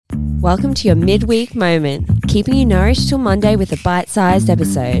Welcome to your midweek moment, keeping you nourished till Monday with a bite-sized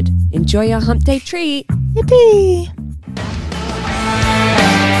episode. Enjoy your hump day treat. Yippee!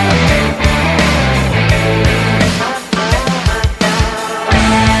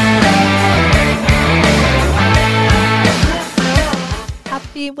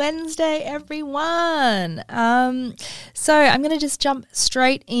 Happy Wednesday, everyone. So I'm going to just jump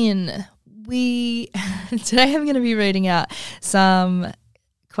straight in. Today I'm going to be reading out some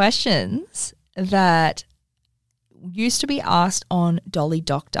questions that used to be asked on Dolly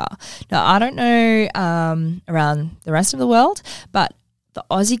Doctor. Now, I don't know around the rest of the world, but the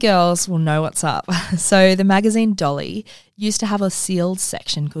Aussie girls will know what's up. So the magazine Dolly used to have a sealed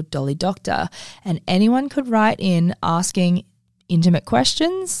section called Dolly Doctor, and anyone could write in asking intimate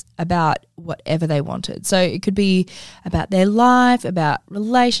questions about whatever they wanted. So it could be about their life, about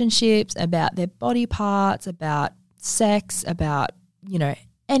relationships, about their body parts, about sex, about,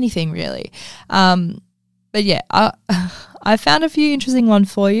 anything really. But yeah, I found a few interesting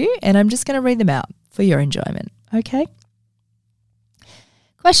ones for you, and I'm just going to read them out for your enjoyment. Okay?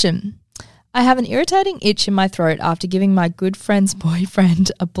 Question. I have an irritating itch in my throat after giving my good friend's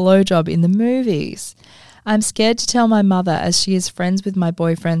boyfriend a blowjob in the movies. I'm scared to tell my mother as she is friends with my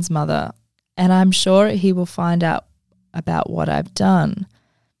boyfriend's mother, and I'm sure he will find out about what I've done.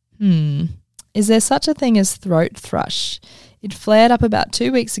 Is there such a thing as throat thrush? It flared up about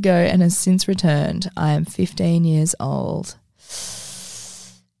 2 weeks ago and has since returned. I am 15 years old.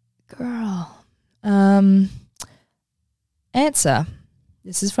 Girl. Answer.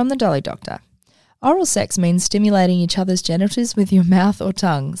 This is from the Dolly Doctor. Oral sex means stimulating each other's genitals with your mouth or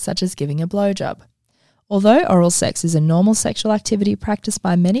tongue, such as giving a blowjob. Although oral sex is a normal sexual activity practiced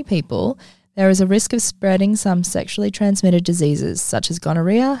by many people, there is a risk of spreading some sexually transmitted diseases such as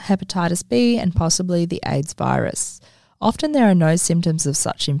gonorrhea, hepatitis B, and possibly the AIDS virus. Often there are no symptoms of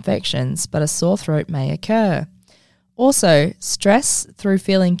such infections, but a sore throat may occur. Also, stress through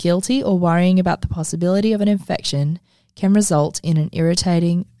feeling guilty or worrying about the possibility of an infection can result in an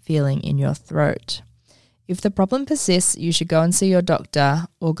irritating feeling in your throat. If the problem persists, you should go and see your doctor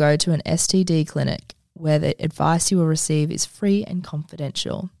or go to an STD clinic, where the advice you will receive is free and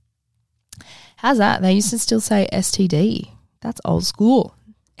confidential. How's that? They used to still say STD. That's old school.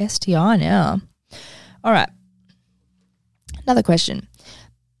 STI now. All right. Another question.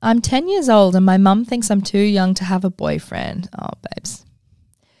 I'm 10 years old and my mum thinks I'm too young to have a boyfriend. Oh, babes.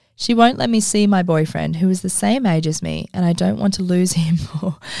 She won't let me see my boyfriend, who is the same age as me, and I don't want to lose him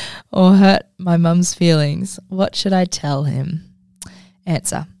or hurt my mum's feelings. What should I tell him?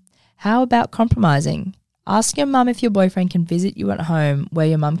 Answer. How about compromising? Ask your mum if your boyfriend can visit you at home where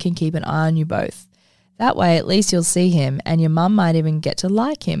your mum can keep an eye on you both. That way at least you'll see him and your mum might even get to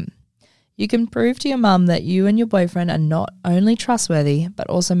like him. You can prove to your mum that you and your boyfriend are not only trustworthy but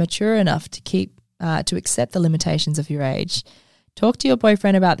also mature enough to accept the limitations of your age. Talk to your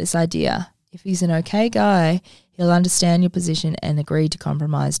boyfriend about this idea. If he's an okay guy, he'll understand your position and agree to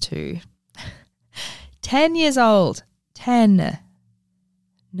compromise too. 10 years old. 10.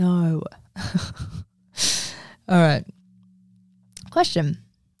 No. All right. Question.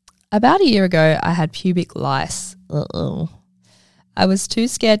 About a year ago, I had pubic lice. I was too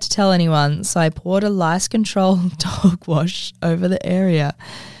scared to tell anyone, so I poured a lice control dog wash over the area.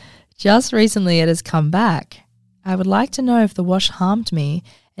 Just recently, it has come back. I would like to know if the wash harmed me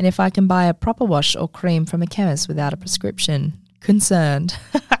and if I can buy a proper wash or cream from a chemist without a prescription. Concerned.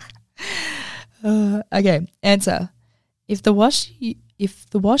 Okay, answer. If the wash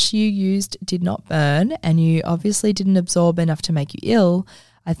you used did not burn and you obviously didn't absorb enough to make you ill,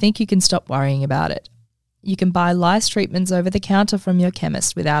 I think you can stop worrying about it. You can buy lice treatments over the counter from your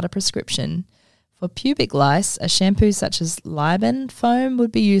chemist without a prescription. For pubic lice, a shampoo such as Liban foam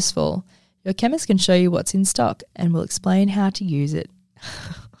would be useful. Your chemist can show you what's in stock and will explain how to use it.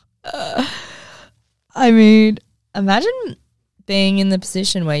 I mean, imagine being in the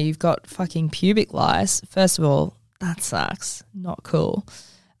position where you've got fucking pubic lice. First of all, that sucks. Not cool.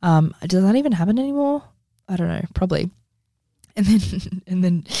 Does that even happen anymore? I don't know. Probably. And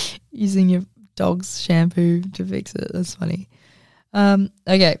then using your dog's shampoo to fix it. That's funny.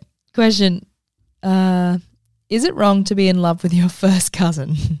 Okay. Question. Is it wrong to be in love with your first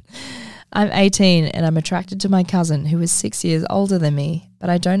cousin? I'm 18 and I'm attracted to my cousin who is 6 years older than me, but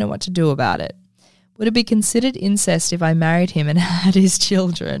I don't know what to do about it. Would it be considered incest if I married him and had his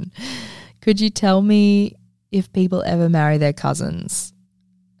children? Could you tell me if people ever marry their cousins?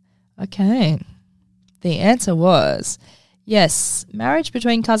 Okay. The answer was, yes, marriage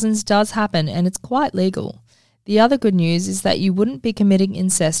between cousins does happen and it's quite legal. The other good news is that you wouldn't be committing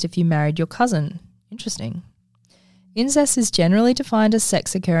incest if you married your cousin. Interesting. Incest is generally defined as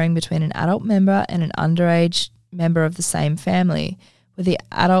sex occurring between an adult member and an underage member of the same family, where the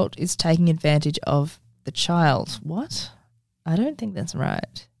adult is taking advantage of the child. What? I don't think that's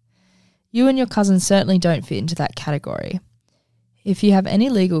right. You and your cousin certainly don't fit into that category. If you have any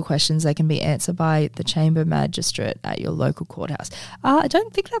legal questions, they can be answered by the chamber magistrate at your local courthouse. I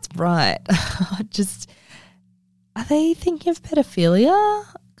don't think that's right. Are they thinking of pedophilia?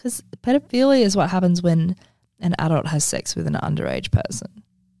 Because pedophilia is what happens when an adult has sex with an underage person.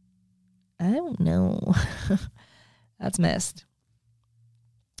 I don't know. That's messed.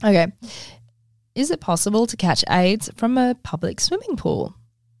 Okay. Is it possible to catch AIDS from a public swimming pool?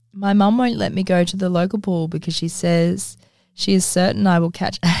 My mum won't let me go to the local pool because she says she is certain I will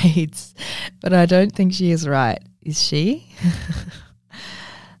catch AIDS, but I don't think she is right. Is she?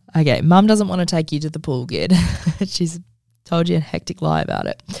 Okay, mum doesn't want to take you to the pool, kid. She's told you a hectic lie about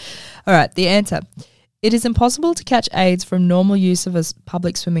it. All right, the answer. It is impossible to catch AIDS from normal use of a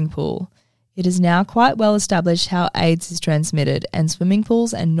public swimming pool. It is now quite well established how AIDS is transmitted, and swimming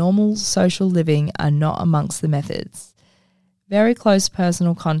pools and normal social living are not amongst the methods. Very close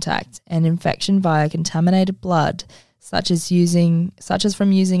personal contact and infection via contaminated blood, such as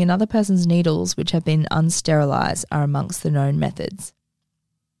from using another person's needles which have been unsterilised, are amongst the known methods.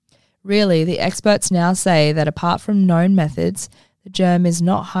 Really, the experts now say that apart from known methods, the germ is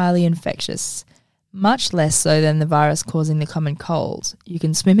not highly infectious, much less so than the virus causing the common cold. You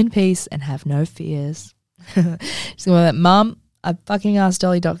can swim in peace and have no fears. She's going like, Mum, I fucking asked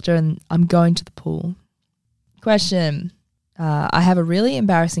Dolly Doctor and I'm going to the pool. Question. I have a really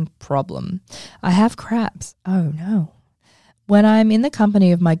embarrassing problem. I have crabs. Oh, no. When I'm in the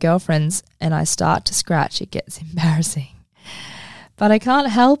company of my girlfriends and I start to scratch, it gets embarrassing. But I can't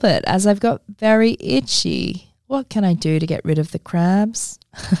help it as I've got very itchy. What can I do to get rid of the crabs?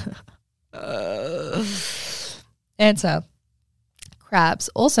 Answer. Crabs,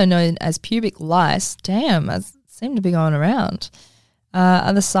 also known as pubic lice, seem to be going around,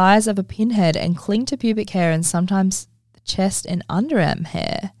 are the size of a pinhead and cling to pubic hair and sometimes the chest and underarm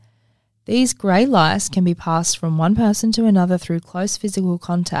hair. These grey lice can be passed from one person to another through close physical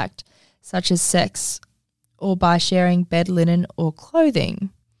contact, such as sex, or by sharing bed linen or clothing.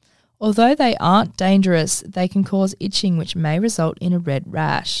 Although they aren't dangerous, they can cause itching which may result in a red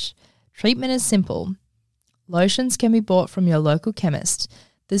rash. Treatment is simple. Lotions can be bought from your local chemist.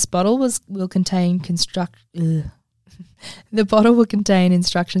 This bottle will contain the bottle will contain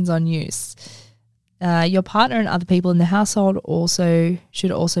instructions on use. Your partner and other people in the household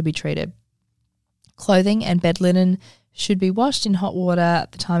should also be treated. Clothing and bed linen should be washed in hot water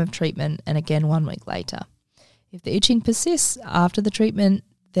at the time of treatment and again 1 week later. If the itching persists after the treatment,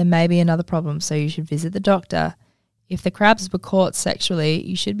 there may be another problem, so you should visit the doctor. If the crabs were caught sexually,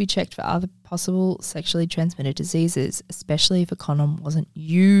 you should be checked for other possible sexually transmitted diseases, especially if a condom wasn't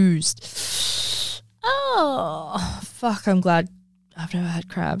used. Oh, fuck, I'm glad I've never had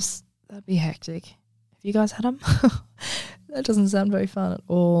crabs. That'd be hectic. Have you guys had them? That doesn't sound very fun at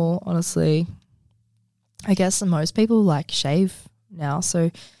all, honestly. I guess most people shave now,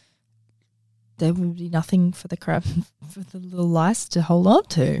 so there would be nothing for the crab, for the little lice to hold on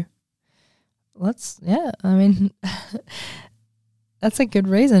to. That's a good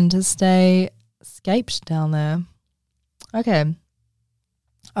reason to stay escaped down there. Okay.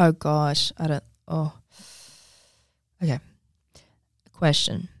 Oh, gosh. Okay.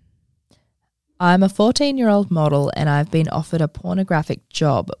 Question. I'm a 14-year-old model and I've been offered a pornographic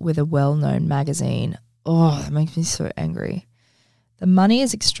job with a well-known magazine. Oh, that makes me so angry. The money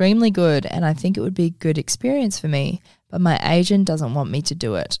is extremely good and I think it would be a good experience for me, but my agent doesn't want me to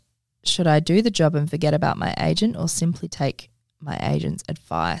do it. Should I do the job and forget about my agent or simply take my agent's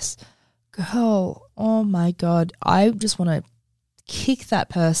advice? Girl, oh my God. I just want to kick that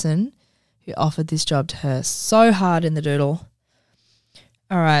person who offered this job to her so hard in the doodle.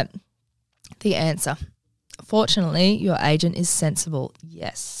 All right. The answer. Fortunately, your agent is sensible,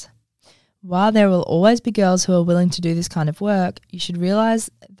 yes. While there will always be girls who are willing to do this kind of work, you should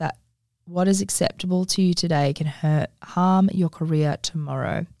realise that what is acceptable to you today can harm your career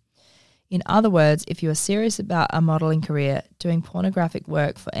tomorrow. In other words, if you are serious about a modelling career, doing pornographic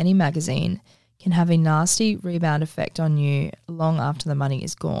work for any magazine can have a nasty rebound effect on you long after the money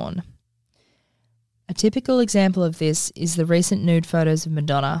is gone. A typical example of this is the recent nude photos of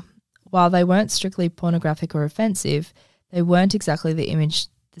Madonna. While they weren't strictly pornographic or offensive, they weren't exactly the image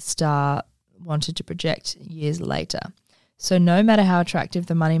the star wanted to project years later. So no matter how attractive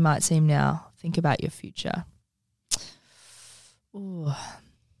the money might seem now, think about your future. Ooh.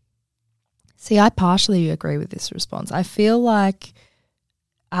 See, I partially agree with this response. I feel like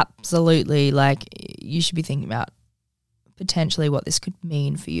absolutely, you should be thinking about potentially what this could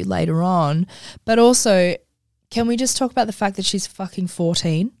mean for you later on. But also, can we just talk about the fact that she's fucking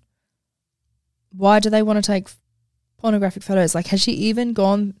 14? Why do they want to take pornographic photos? Like, has she even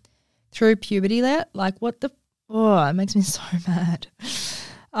gone through puberty yet? Like, what the... Oh, it makes me so mad.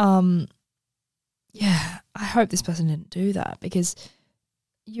 Yeah, I hope this person didn't do that because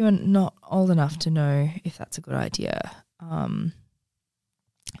you're not old enough to know if that's a good idea.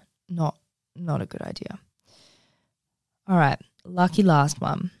 Not a good idea. All right, lucky last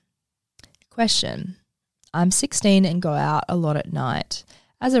one. Question. I'm 16 and go out a lot at night.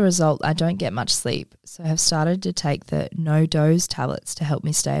 As a result, I don't get much sleep, so have started to take the no-doze tablets to help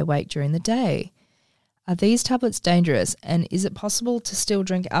me stay awake during the day. Are these tablets dangerous, and is it possible to still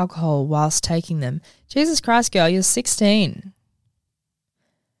drink alcohol whilst taking them? Jesus Christ, girl, you're 16.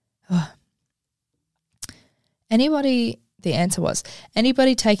 The answer was,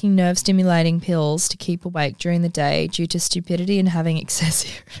 anybody taking nerve-stimulating pills to keep awake during the day due to stupidity and having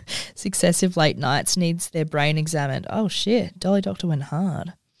excessive late nights needs their brain examined. Oh, shit, Dolly Doctor went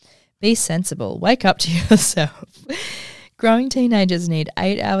hard. Be sensible. Wake up to yourself. Growing teenagers need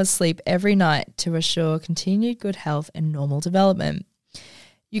 8 hours sleep every night to assure continued good health and normal development.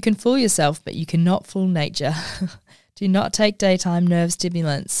 You can fool yourself, but you cannot fool nature. Do not take daytime nerve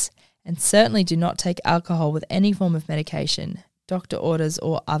stimulants. And certainly do not take alcohol with any form of medication, doctor orders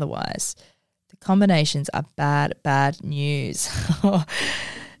or otherwise. The combinations are bad news.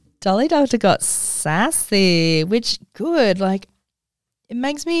 Dolly Doctor got sassy, which good. Like, it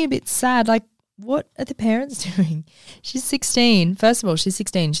makes me a bit sad. Like, what are the parents doing? She's 16. First of all, she's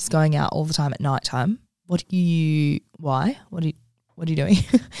 16. She's going out all the time at night time. Why? What are you doing?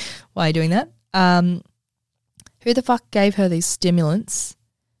 Why are you doing that? Who the fuck gave her these stimulants?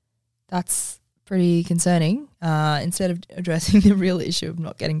 That's pretty concerning. Instead of addressing the real issue of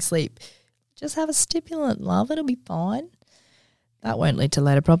not getting sleep, just have a stimulant, love. It'll be fine. That won't lead to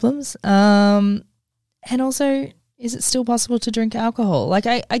later problems. And also, is it still possible to drink alcohol? Like,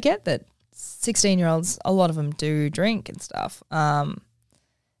 I get that 16-year-olds, a lot of them do drink and stuff. But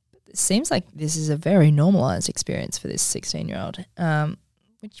it seems like this is a very normalised experience for this 16-year-old,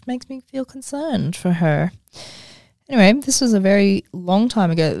 which makes me feel concerned for her. Anyway, this was a very long time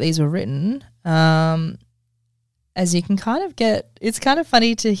ago that these were written. As you can kind of get, it's kind of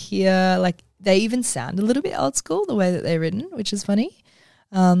funny to hear, like, they even sound a little bit old school the way that they're written, which is funny.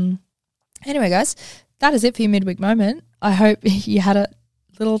 Anyway, guys, that is it for your midweek moment. I hope you had a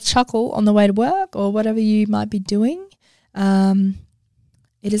little chuckle on the way to work or whatever you might be doing. It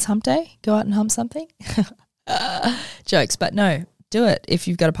is hump day. Go out and hump something. Jokes, but no, do it. If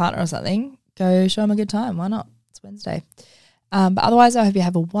you've got a partner or something, go show them a good time. Why not? Wednesday. But otherwise, I hope you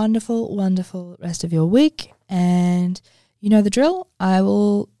have a wonderful, wonderful rest of your week. And you know the drill. I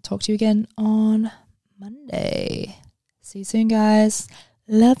will talk to you again on Monday. See you soon, guys.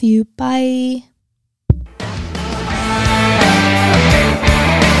 Love you. Bye.